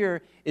us are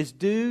here is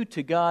due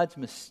to God's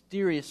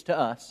mysterious, to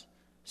us,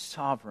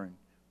 sovereign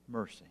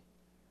mercy.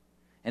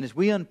 And as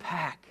we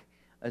unpack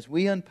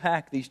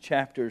these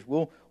chapters,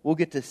 we'll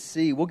get to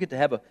see, we'll get to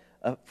have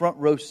a front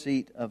row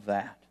seat of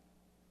that.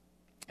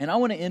 And I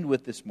want to end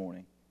with this,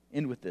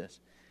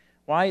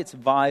 why it's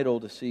vital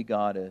to see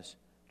God as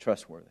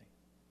trustworthy.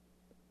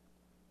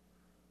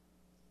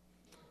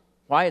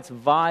 Why it's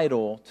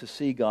vital to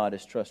see God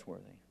as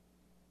trustworthy.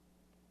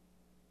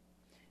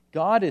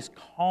 God is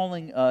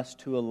calling us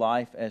to a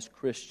life as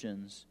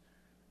Christians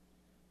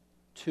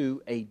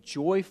to a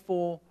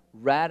joyful,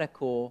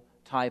 radical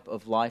type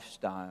of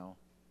lifestyle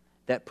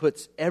that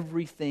puts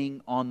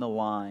everything on the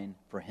line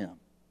for Him.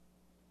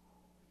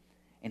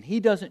 And He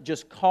doesn't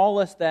just call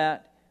us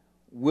that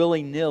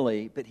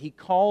willy-nilly, but He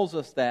calls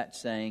us that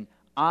saying,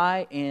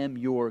 I am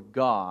your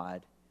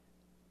God,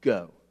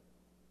 go.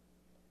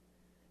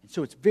 And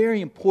so it's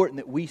very important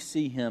that we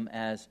see Him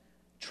as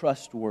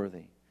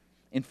trustworthy.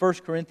 In 1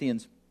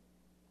 Corinthians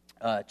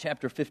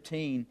chapter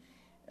 15,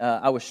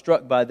 I was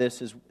struck by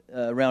this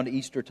around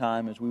Easter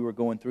time as we were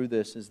going through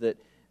this, is that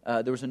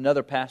there was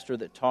another pastor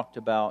that talked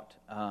about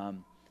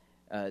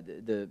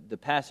the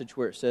passage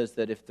where it says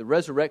that if the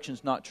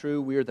resurrection's not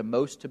true, we are the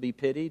most to be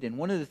pitied. And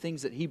one of the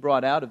things that he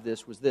brought out of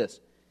this was this: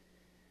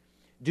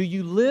 do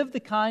you live the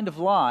kind of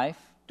life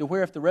to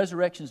where if the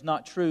resurrection's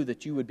not true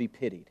that you would be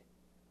pitied?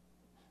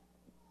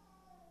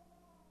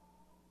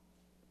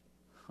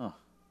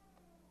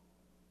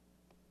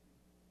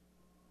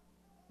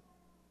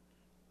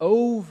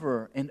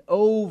 Over and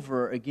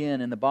over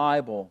again in the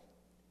Bible,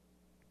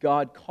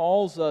 God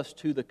calls us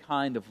to the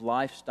kind of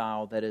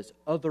lifestyle that is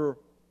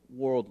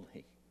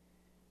otherworldly,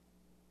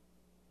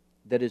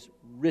 that is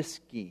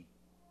risky,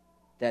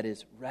 that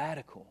is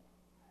radical.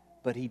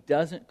 But He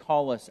doesn't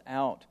call us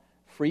out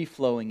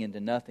free-flowing into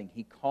nothing.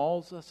 He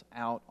calls us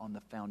out on the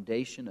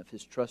foundation of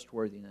His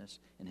trustworthiness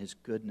and His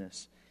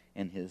goodness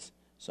and His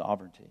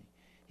sovereignty.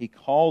 He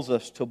calls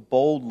us to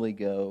boldly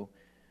go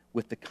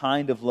with the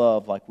kind of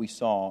love like we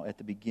saw at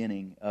the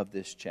beginning of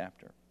this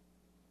chapter.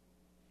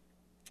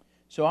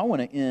 So I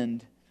want to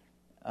end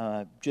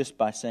just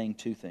by saying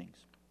two things.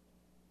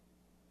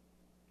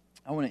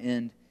 I want to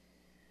end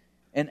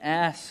and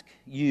ask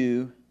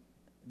you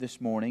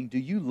this morning, do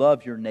you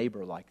love your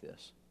neighbor like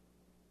this?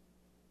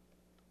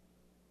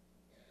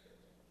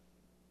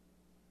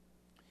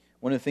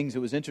 One of the things that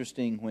was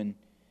interesting when,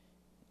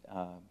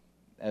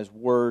 as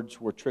words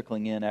were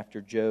trickling in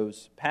after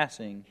Joe's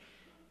passing,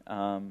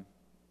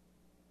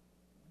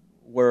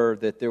 were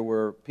that there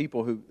were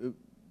people who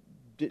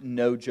didn't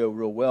know Joe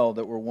real well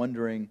that were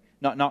wondering,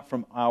 not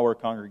from our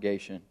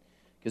congregation,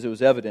 because it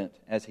was evident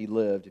as he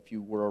lived, if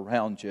you were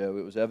around Joe,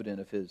 it was evident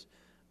of his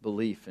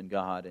belief in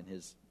God and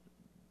his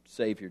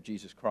Savior,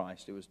 Jesus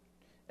Christ. It was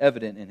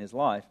evident in his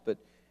life, but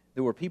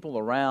there were people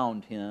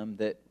around him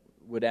that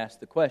would ask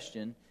the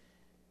question,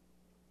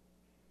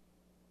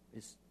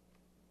 is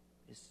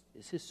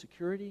his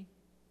security?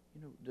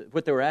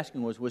 What they were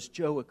asking was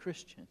Joe a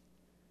Christian?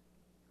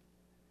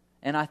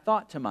 And I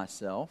thought to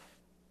myself,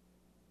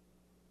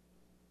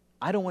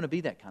 I don't want to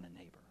be that kind of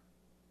neighbor.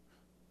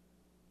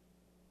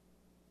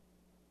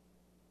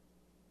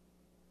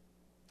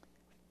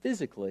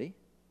 Physically,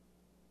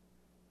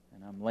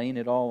 and I'm laying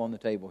it all on the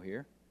table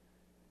here,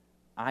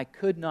 I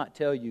could not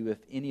tell you if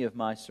any of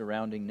my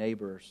surrounding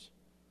neighbors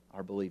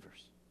are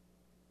believers.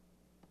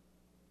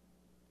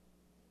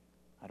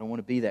 I don't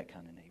want to be that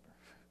kind of neighbor.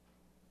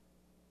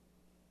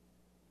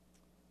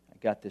 I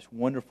got this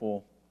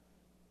wonderful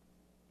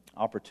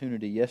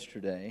opportunity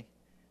yesterday,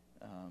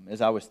 as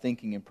I was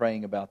thinking and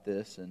praying about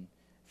this and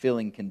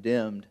feeling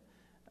condemned.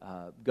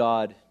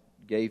 God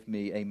gave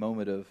me a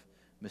moment of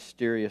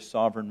mysterious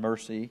sovereign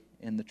mercy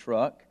in the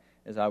truck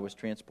as I was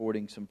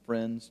transporting some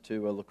friends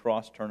to a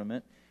lacrosse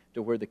tournament,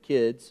 to where the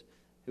kids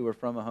who are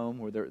from a home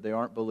where they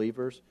aren't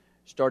believers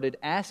started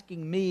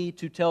asking me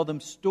to tell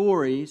them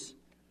stories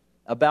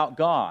about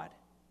God.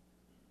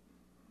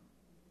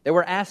 They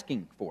were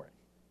asking for it,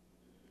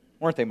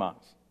 weren't they,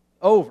 Miles?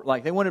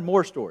 Like they wanted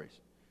more stories.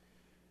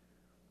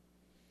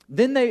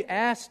 Then they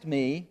asked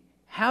me,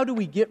 how do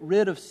we get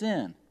rid of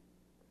sin?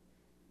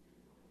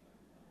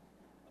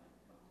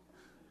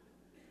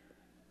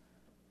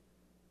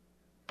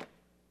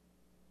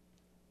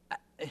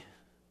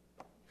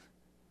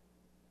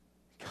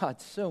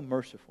 God's so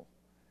merciful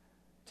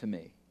to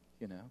me,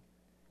 you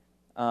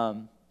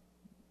know.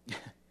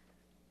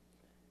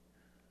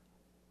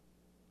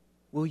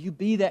 Will you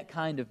be that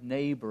kind of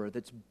neighbor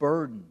that's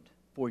burdened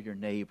for your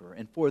neighbor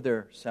and for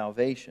their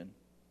salvation?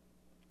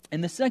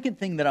 And the second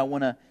thing that I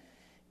want to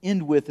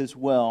end with as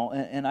well,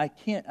 and I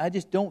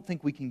just don't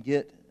think we can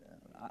get,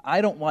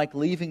 I don't like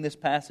leaving this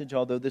passage,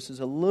 although this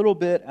is a little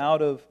bit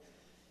out of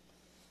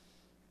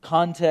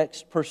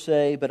context per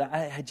se, but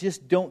I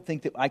just don't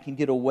think that I can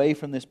get away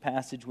from this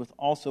passage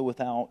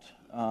without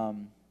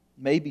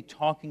maybe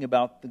talking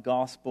about the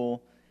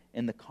gospel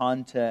in the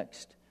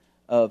context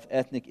of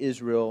ethnic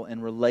Israel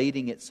and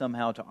relating it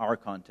somehow to our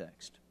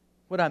context.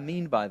 What I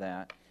mean by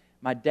that,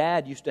 my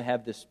dad used to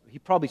have this, he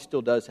probably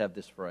still does have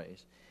this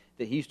phrase,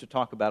 that he used to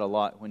talk about a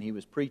lot when he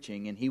was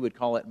preaching, and he would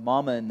call it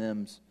Mama and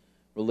Them's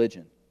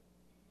religion.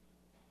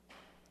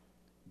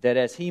 That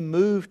as he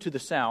moved to the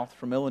South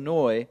from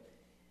Illinois,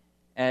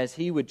 as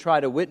he would try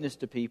to witness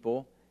to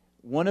people,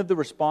 one of the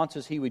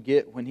responses he would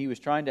get when he was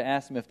trying to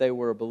ask them if they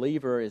were a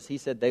believer is he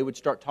said they would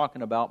start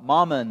talking about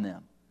Mama and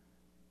them.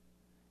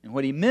 And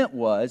what he meant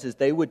is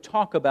they would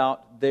talk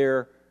about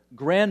their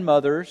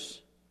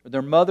grandmothers, or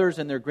their mothers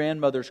and their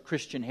grandmothers'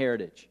 Christian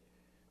heritage.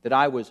 That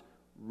I was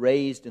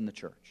raised in the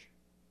church.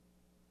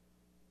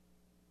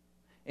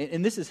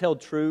 And this is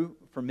held true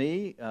for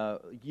me.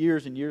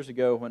 Years and years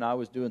ago when I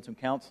was doing some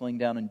counseling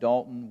down in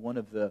Dalton, one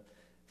of the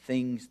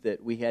things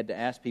that we had to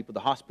ask people, the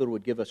hospital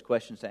would give us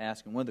questions to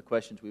ask, and one of the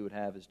questions we would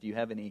have is, do you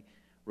have any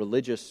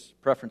religious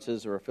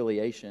preferences or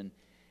affiliation?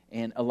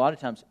 And a lot of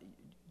times,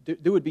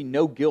 there would be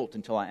no guilt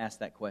until I asked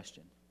that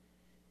question.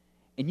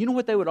 And you know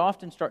what they would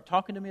often start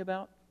talking to me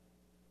about?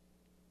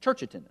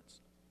 Church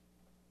attendance.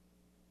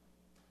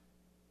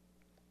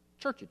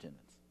 Church attendance.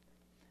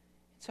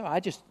 So I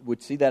just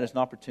would see that as an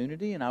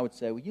opportunity, and I would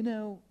say, well, you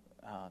know,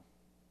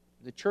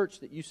 the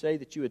church that you say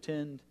that you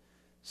attend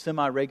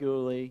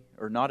semi-regularly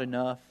or not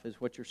enough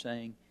is what you're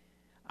saying.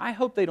 I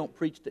hope they don't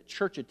preach that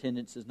church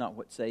attendance is not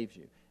what saves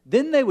you.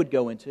 Then they would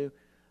go into,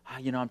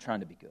 you know, I'm trying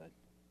to be good.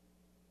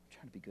 I'm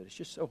trying to be good. It's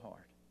just so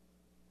hard.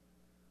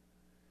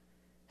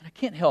 And I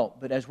can't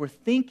help, but as we're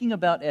thinking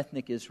about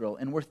ethnic Israel,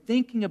 and we're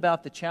thinking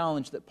about the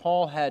challenge that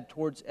Paul had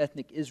towards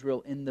ethnic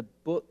Israel in the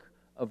book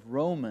of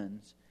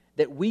Romans,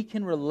 that we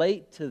can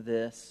relate to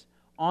this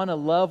on a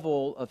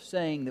level of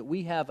saying that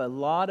we have a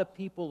lot of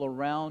people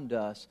around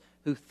us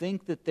who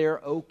think that they're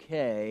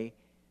okay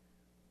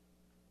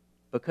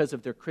because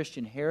of their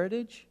Christian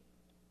heritage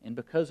and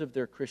because of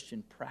their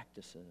Christian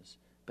practices,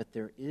 but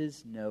there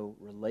is no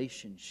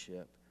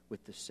relationship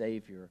with the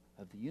Savior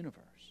of the universe.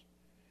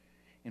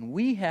 And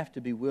we have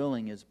to be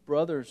willing as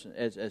brothers,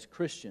 as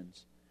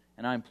Christians,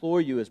 and I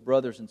implore you as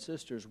brothers and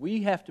sisters,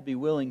 we have to be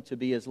willing to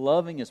be as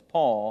loving as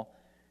Paul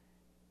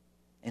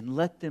and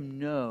let them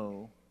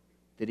know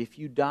that if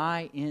you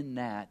die in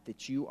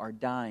that you are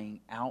dying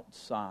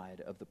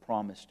outside of the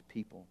promised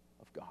people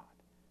of God.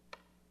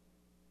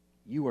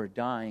 You are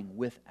dying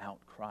without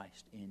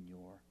Christ in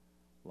your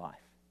life.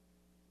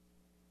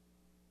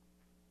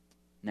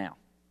 Now,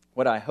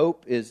 what I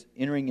hope is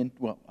entering in,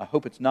 well, I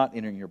hope it's not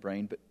entering your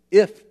brain, but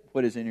if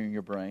what is entering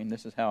your brain,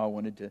 this is how I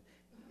wanted to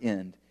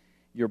end,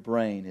 your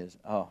brain is,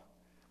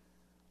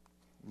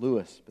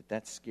 Lewis, but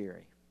that's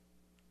scary.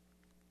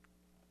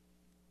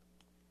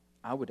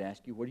 I would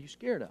ask you, what are you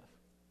scared of?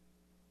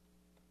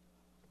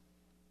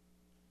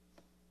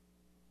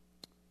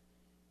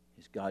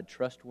 Is God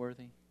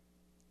trustworthy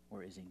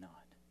or is He not?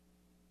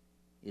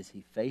 Is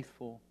He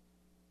faithful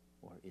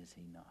or is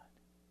He not?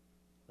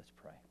 Let's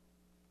pray.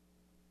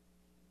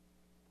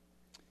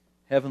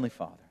 Heavenly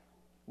Father,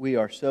 we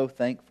are so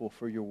thankful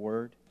for Your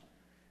Word.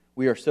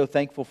 We are so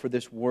thankful for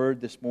this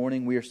Word this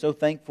morning. We are so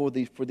thankful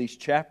for these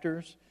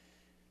chapters,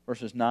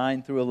 verses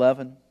 9 through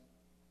 11.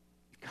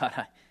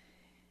 God,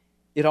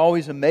 it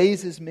always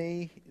amazes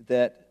me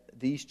that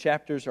these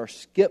chapters are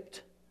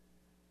skipped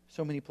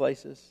so many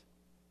places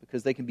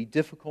because they can be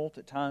difficult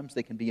at times.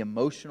 They can be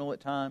emotional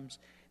at times.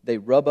 They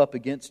rub up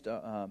against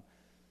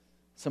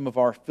some of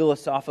our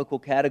philosophical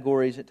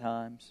categories at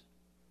times.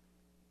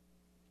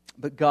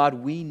 But God,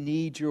 we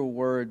need Your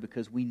Word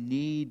because we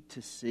need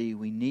to see,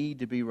 we need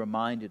to be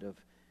reminded of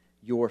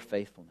Your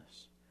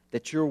faithfulness.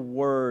 That Your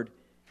Word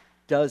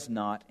does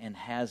not and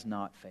has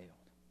not failed.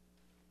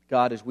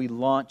 God, as we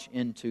launch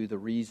into the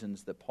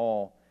reasons that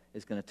Paul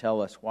is going to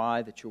tell us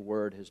why that Your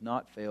Word has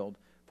not failed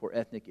for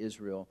ethnic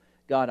Israel,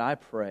 God, I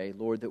pray,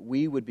 Lord, that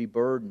we would be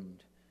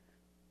burdened.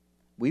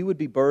 We would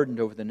be burdened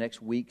over the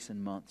next weeks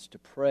and months to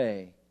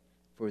pray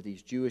for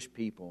these Jewish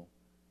people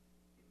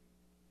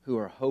who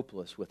are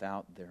hopeless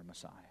without their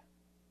Messiah.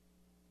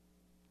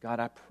 God,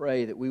 I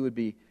pray that we would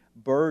be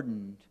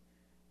burdened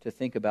to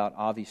think about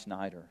Avi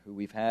Snyder, who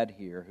we've had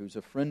here, who's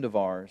a friend of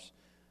ours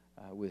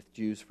with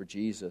Jews for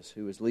Jesus,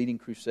 who is leading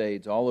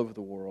crusades all over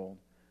the world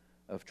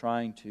of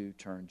trying to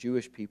turn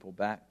Jewish people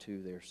back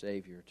to their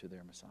Savior, to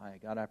their Messiah.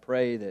 God, I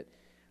pray that,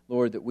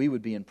 Lord, that we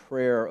would be in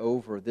prayer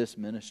over this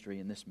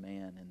ministry and this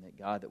man, and that,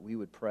 God, that we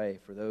would pray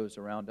for those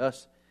around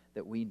us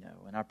that we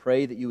know. And I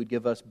pray that You would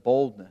give us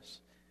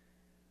boldness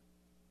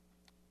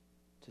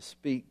to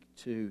speak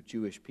to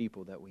Jewish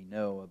people that we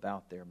know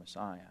about their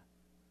Messiah.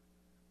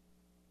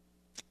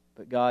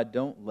 But God,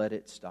 don't let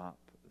it stop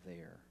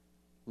there.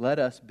 Let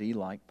us be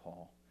like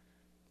Paul,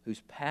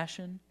 whose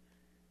passion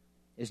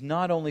is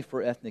not only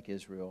for ethnic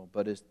Israel,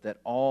 but is that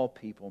all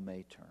people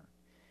may turn.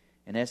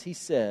 And as he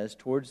says,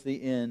 towards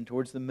the end,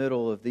 towards the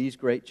middle of these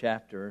great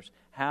chapters,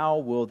 how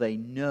will they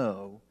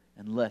know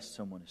unless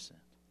someone is sent?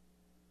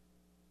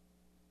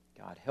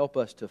 God, help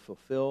us to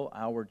fulfill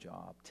our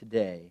job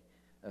today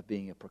of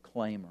being a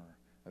proclaimer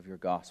of your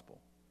gospel.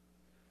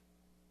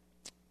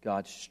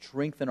 God,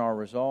 strengthen our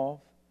resolve,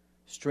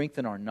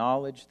 strengthen our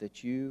knowledge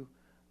that you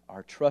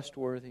are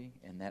trustworthy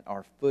and that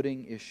our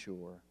footing is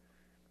sure.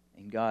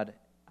 And God,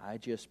 I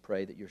just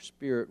pray that your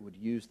Spirit would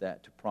use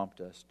that to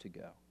prompt us to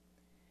go.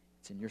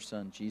 It's in your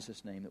Son,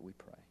 Jesus' name, that we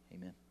pray.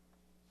 Amen.